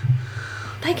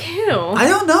 Like who? I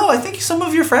don't know. I think some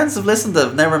of your friends have listened that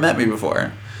have never met me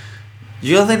before.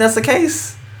 You don't think that's the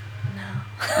case?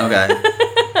 No. Okay.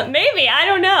 Maybe, I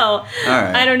don't know. All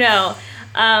right. I don't know.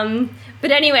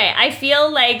 But anyway, I feel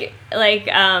like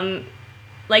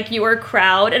your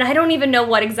crowd, and I don't even know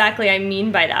what exactly I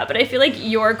mean by that, but I feel like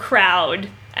your crowd,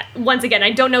 once again,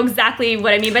 I don't know exactly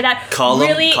what I mean by that. Call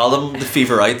them the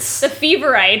Feverites. The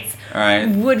Feverites. All right.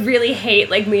 Would really hate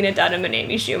Lena Dunham and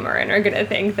Amy Schumer, and are gonna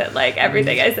think that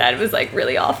everything I said was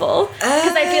really awful.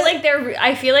 Because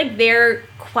I feel like they're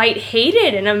quite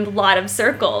hated in a lot of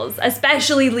circles,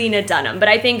 especially Lena Dunham. But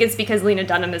I think it's because Lena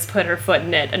Dunham has put her foot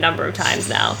in it a number of times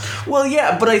now. Well,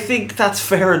 yeah, but I think that's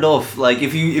fair enough.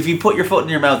 If you put your foot in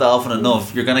your mouth often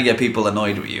enough, you're gonna get people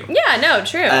annoyed with you. Yeah, no,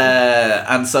 true.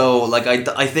 And so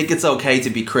I think it's okay to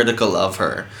be critical of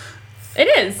her. It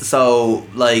is. So,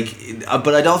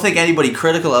 but I don't think anybody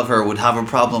critical of her would have a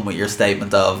problem with your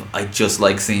statement of, I just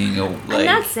like seeing and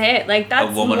that's it. That's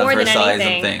a woman more of her than size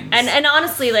anything. and things. And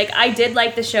honestly, I did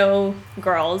like the show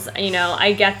Girls.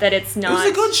 I get that it's not... It was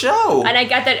a good show. And I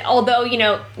get that, although,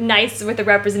 nice with the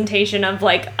representation of,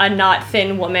 a not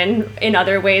thin woman, in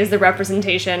other ways, the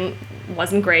representation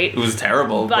wasn't great. It was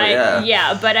terrible, but yeah.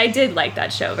 Yeah, but I did like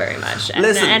that show very much. And,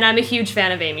 Listen, and I'm a huge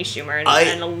fan of Amy Schumer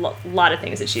and a lot of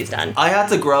things that she's done. I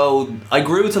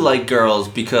grew to like Girls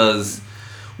because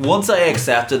once I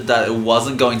accepted that it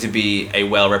wasn't going to be a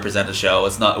well-represented show,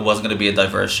 it wasn't going to be a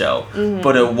diverse show,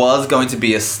 but it was going to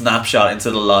be a snapshot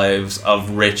into the lives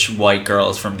of rich white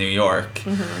girls from New York,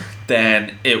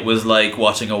 then it was like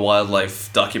watching a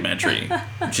wildlife documentary.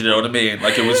 Do you know what I mean?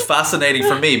 It was fascinating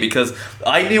for me because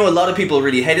I knew a lot of people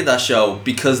really hated that show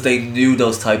because they knew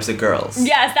those types of girls.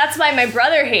 Yes, that's why my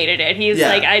brother hated it. He's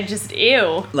I just,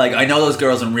 ew. I know those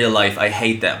girls in real life. I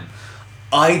hate them.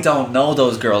 I don't know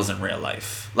those girls in real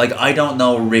life. I don't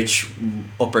know rich,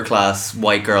 upper-class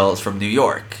white girls from New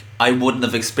York. I wouldn't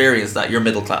have experienced that. You're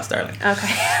middle class, darling.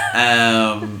 Okay.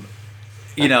 And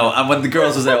when the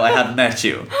girls was out, I hadn't met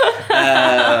you.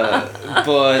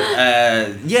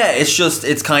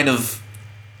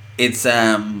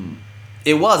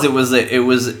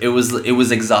 It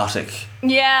was exotic.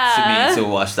 Yeah. To me to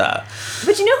watch that.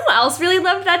 But you know who else really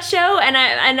loved that show? And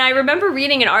I remember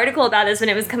reading an article about this when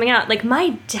it was coming out.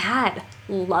 My dad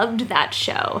loved that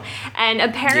show, and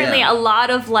apparently a lot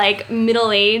of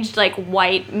middle-aged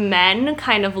white men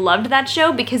kind of loved that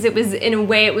show because it was, in a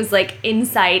way, it was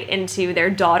insight into their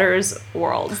daughters'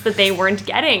 worlds that they weren't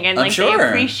getting, and they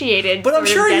appreciated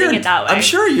getting it that way. I'm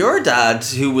sure your dad,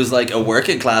 who was a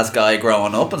working class guy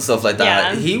growing up and stuff like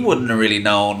that, he wouldn't have really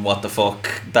known what the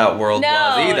fuck that world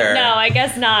was either. No, I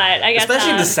guess not.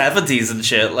 Especially in the 70s and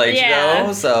shit,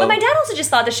 so. But my dad also just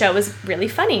thought the show was really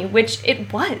funny, which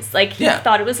it was. He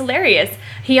thought it was hilarious.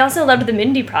 He also loved the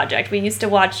Mindy Project. We used to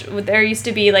watch, there used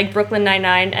to be Brooklyn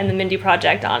Nine-Nine and the Mindy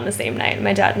Project on the same night.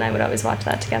 My dad and I would always watch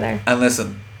that together. And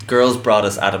listen, Girls brought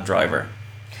us Adam Driver.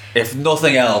 If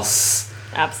nothing else,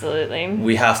 absolutely,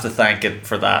 we have to thank it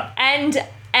for that. And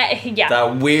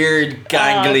that weird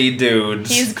gangly dude.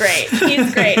 He's great.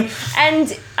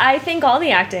 And I think all the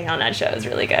acting on that show is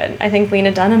really good. I think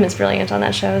Lena Dunham is brilliant on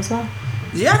that show as well.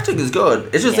 The acting is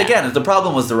good. It's just, again, the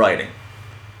problem was the writing.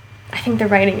 I think the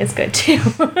writing is good too.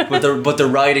 but the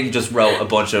writing just wrote a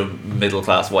bunch of middle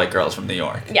class white girls from New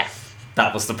York. Yeah.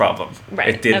 That was the problem.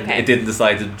 Right. It didn't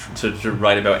decide to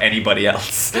write about anybody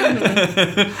else. And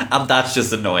that's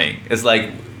just annoying. It's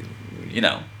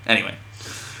anyway.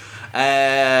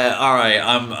 All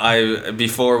right.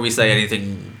 Before we say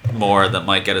anything more that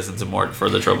might get us into more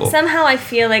further trouble. Somehow I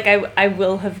feel like I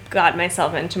will have got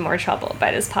myself into more trouble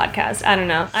by this podcast. I don't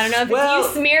know if it's you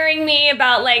smearing me, suggesting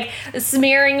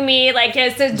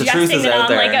that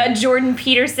I'm like a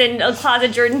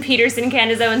closet Jordan Peterson,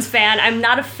 Candace Owens fan. I'm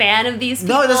not a fan of these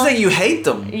people. No, that's the thing, you hate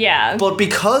them. Yeah. But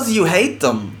because you hate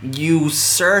them, you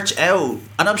search out,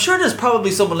 and I'm sure there's probably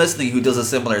someone listening who does a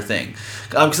similar thing,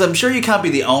 because I'm sure you can't be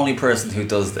the only person who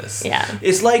does this. Yeah.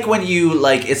 It's like when you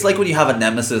have a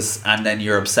nemesis and then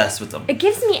you're obsessed with them. It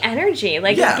gives me energy.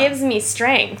 It gives me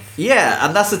strength. Yeah,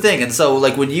 and that's the thing. And so,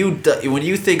 like, when you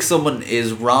think someone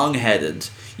is wrong-headed,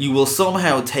 you will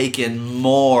somehow take in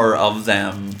more of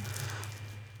them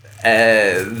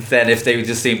than if they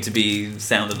just seem to be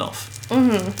sound enough.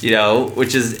 Mm-hmm. You know,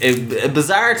 which is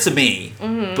bizarre to me,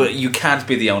 but you can't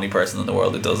be the only person in the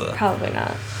world that does it. Probably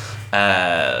not.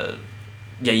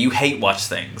 Yeah, you hate watch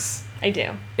things. I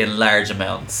do. In large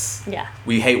amounts. Yeah.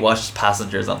 We hate watch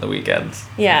Passengers on the weekend.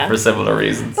 Yeah. For similar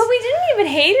reasons. But we didn't even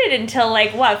hate it until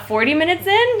 40 minutes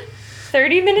in?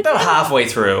 30 minutes About in? halfway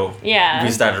through. Yeah. We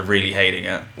started really hating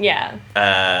it. Yeah.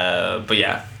 But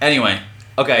yeah. Anyway.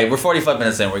 Okay, we're 45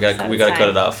 minutes in. We gotta cut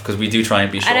it off because we do try and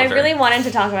be shorter. And I really wanted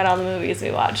to talk about all the movies we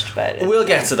watched, but we'll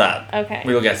get to that. Okay.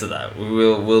 We'll get to that.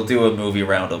 We'll do a movie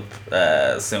roundup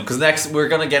soon because next we're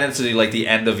gonna get into the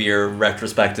end of year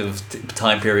retrospective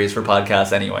time periods for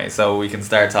podcasts anyway, so we can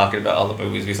start talking about all the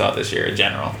movies we saw this year in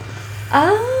general.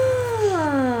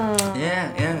 Oh.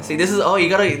 Yeah. See, this is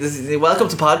welcome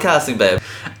to podcasting, babe.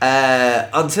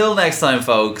 Until next time,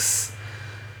 folks.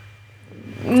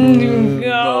 Go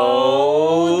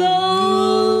the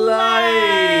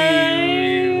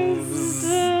lives.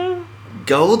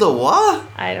 Go the what?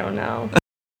 I don't know.